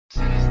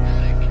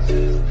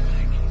Is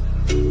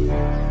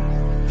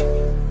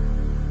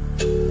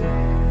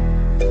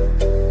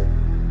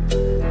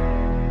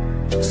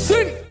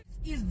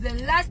the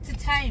last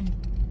time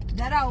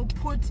that I'll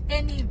put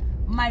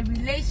my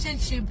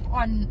relationship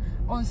on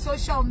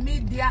social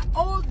media.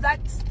 All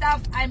that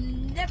stuff,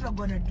 I'm never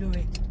gonna do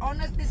it.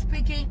 Honestly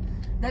speaking,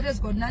 that has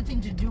got nothing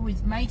to do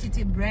with my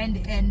TT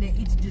brand, and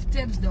it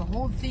disturbs the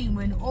whole thing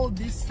when all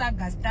this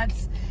saga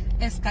starts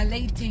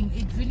escalating.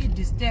 It really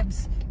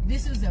disturbs.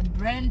 This is a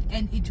brand,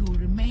 and it will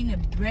remain a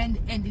brand,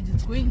 and it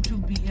is going to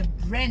be a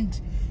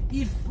brand.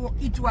 If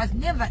it was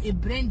never a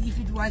brand, if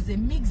it was a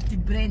mixed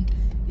brand,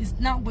 it's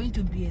now going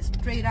to be a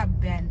straight up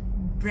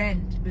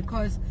brand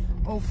because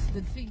of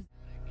the thing.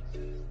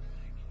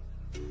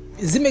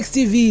 Ximex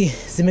TV,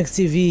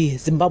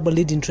 Zimbabwe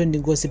leading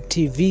trending gossip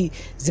TV.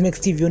 Ximex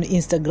TV on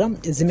Instagram,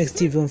 Ximex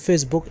TV on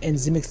Facebook, and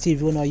Ximex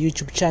TV on our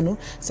YouTube channel.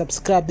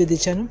 Subscribe to the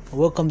channel.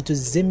 Welcome to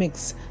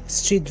Ximex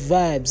Street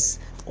Vibes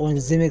on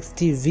Ximex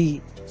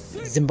TV,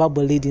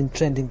 Zimbabwe leading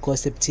trending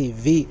gossip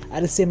TV.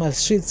 At the same as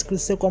streets,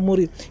 big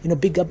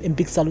up and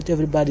big salute to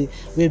everybody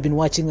who have been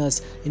watching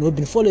us, who've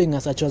been following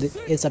us actually,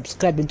 and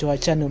subscribing to our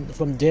channel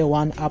from day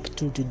one up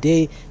to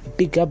today.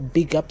 Big up,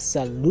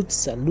 salute.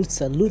 So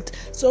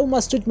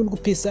my street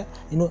pisa,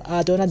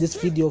 I don't this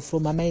video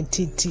from my main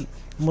TT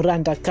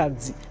Muranda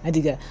Kadzi, and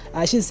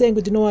she's saying,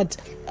 you know what,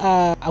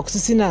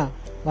 akusisina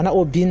wana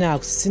obina,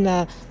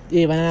 akusisina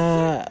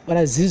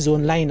wana zizo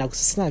online,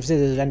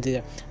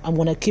 akusisina. I'm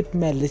gonna keep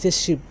my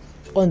relationship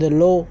on the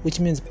low, which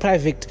means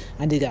private,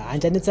 and there's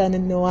apasina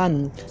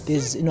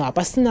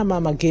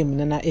mama game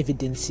nana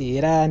evidence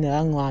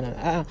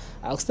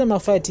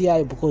fight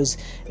here because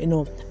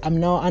I'm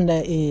now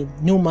under a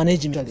new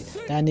management.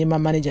 The name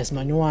managers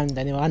manuan,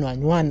 the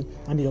name one,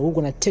 and we're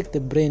gonna take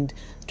the brand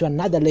to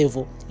another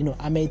level.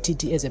 I'm a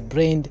TT as a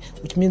brand,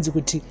 which means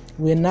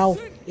we're now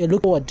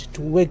look forward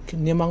to work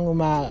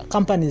nemanguma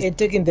companies and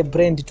taking the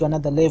brand to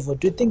another level.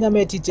 Do you think I'm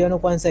a TT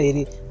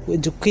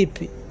to keep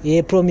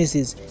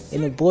promises?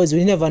 Because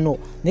we never know.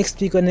 Next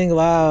week when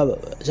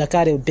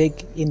Jakare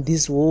back in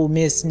this whole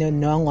mess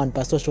no one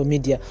per social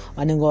media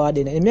and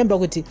remember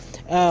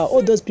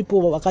all those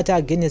people wakata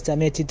against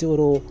Ametiti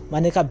or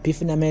maneka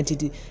beef in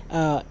Ametiti,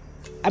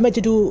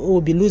 Ametiti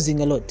will be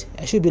losing a lot.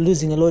 I should be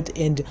losing a lot,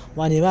 and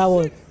one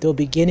they'll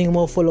be gaining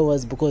more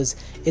followers because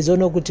it's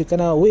no good to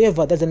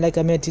whoever doesn't like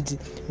Ametiti,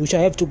 we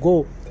shall have to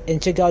go and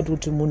check out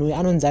what Munu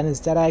Anonzan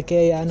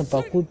Starake and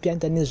Pakupi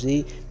and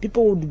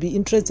people would be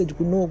interested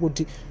to know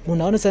what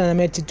Munaosan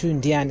Ametiti to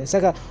Indiana.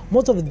 Saka,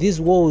 most of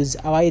these wars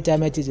are white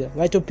Ametiti,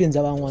 white opins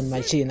around one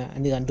machine,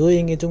 and they are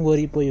doing it on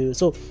Goripo.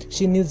 So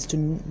she needs to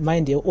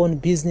mind her own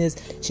business,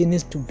 she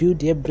needs to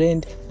build her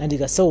brand,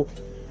 and so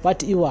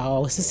but you are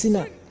our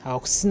sister.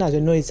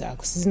 The noise,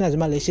 the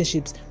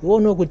relationships. We all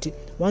know that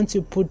once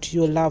you put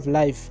your love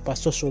life by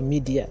social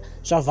media,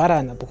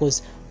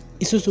 because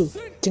it's also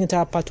think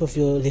that part of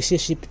your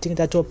relationship, think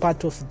that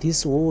part of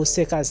this whole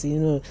circus,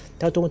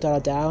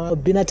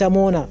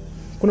 Binatamona,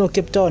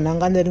 Cape Town,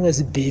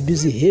 and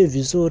babies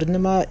heavy, so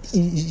remember,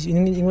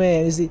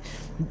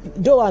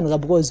 don't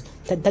want because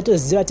that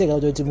was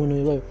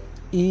the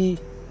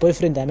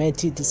boyfriend I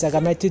met it,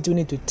 Sagamati to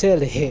need to tell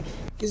her.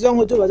 It's wrong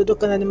with what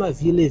can my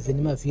village,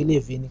 can I read a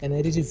video, can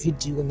I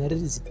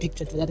read a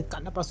picture to that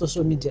kind of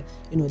social media?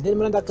 Then then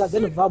boy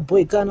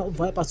can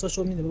vibe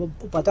social media,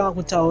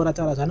 Pataka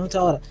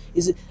Tower,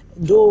 is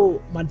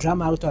though my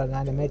drama out and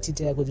I met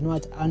it, I could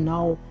not, and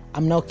now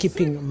I'm now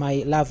keeping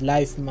my love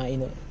life,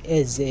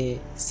 as a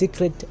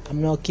secret.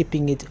 I'm now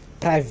keeping it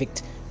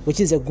private, which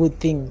is a good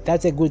thing.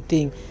 That's a good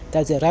thing.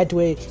 That's the right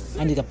way.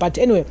 And but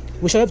anyway,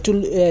 we shall have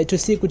to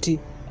see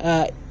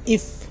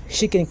if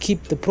she can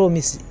keep the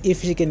promise,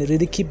 if she can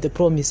really keep the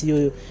promise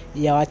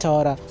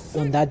Yawatawara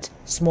on that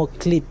small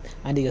clip.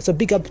 And so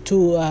big up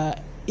to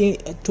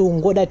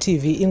Ngoda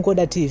TV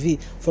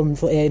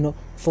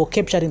for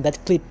capturing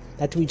that clip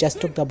that we just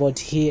talked about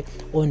here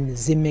on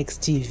Ximex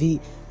TV,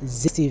 and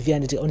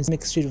on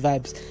Ximex Street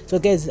Vibes. So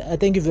guys,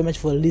 thank you very much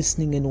for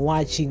listening and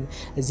watching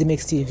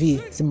Ximex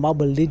TV,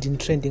 Zimbabwe leading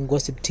trending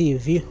gossip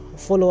TV.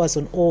 Follow us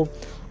on all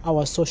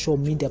our social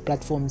media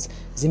platforms.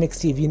 Ximex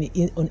TV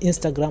on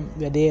Instagram,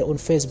 we are there on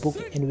Facebook,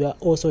 and we are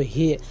also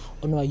here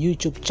on our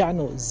YouTube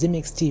channel,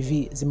 Ximex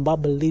TV,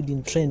 Zimbabwe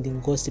leading trending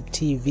gossip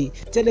TV.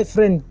 Tell a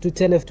friend to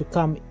tell us to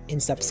come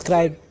and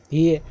subscribe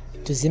here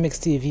to Ximex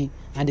TV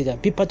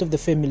and be part of the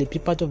family, be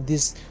part of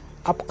this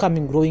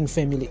upcoming growing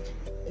family.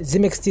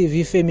 Ximex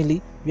TV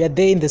family, we are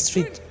there in the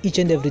street each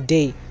and every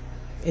day,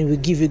 and we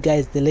give you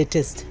guys the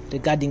latest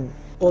regarding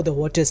all the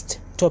hottest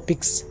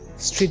topics,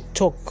 street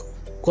talk,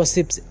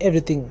 gossips,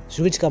 everything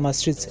which come on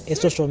streets and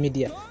social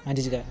media. And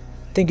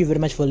thank you very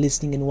much for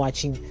listening and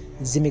watching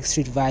Ximex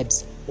Street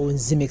Vibes on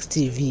Ximex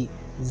TV.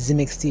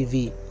 Ximex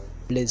TV,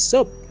 bless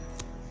up.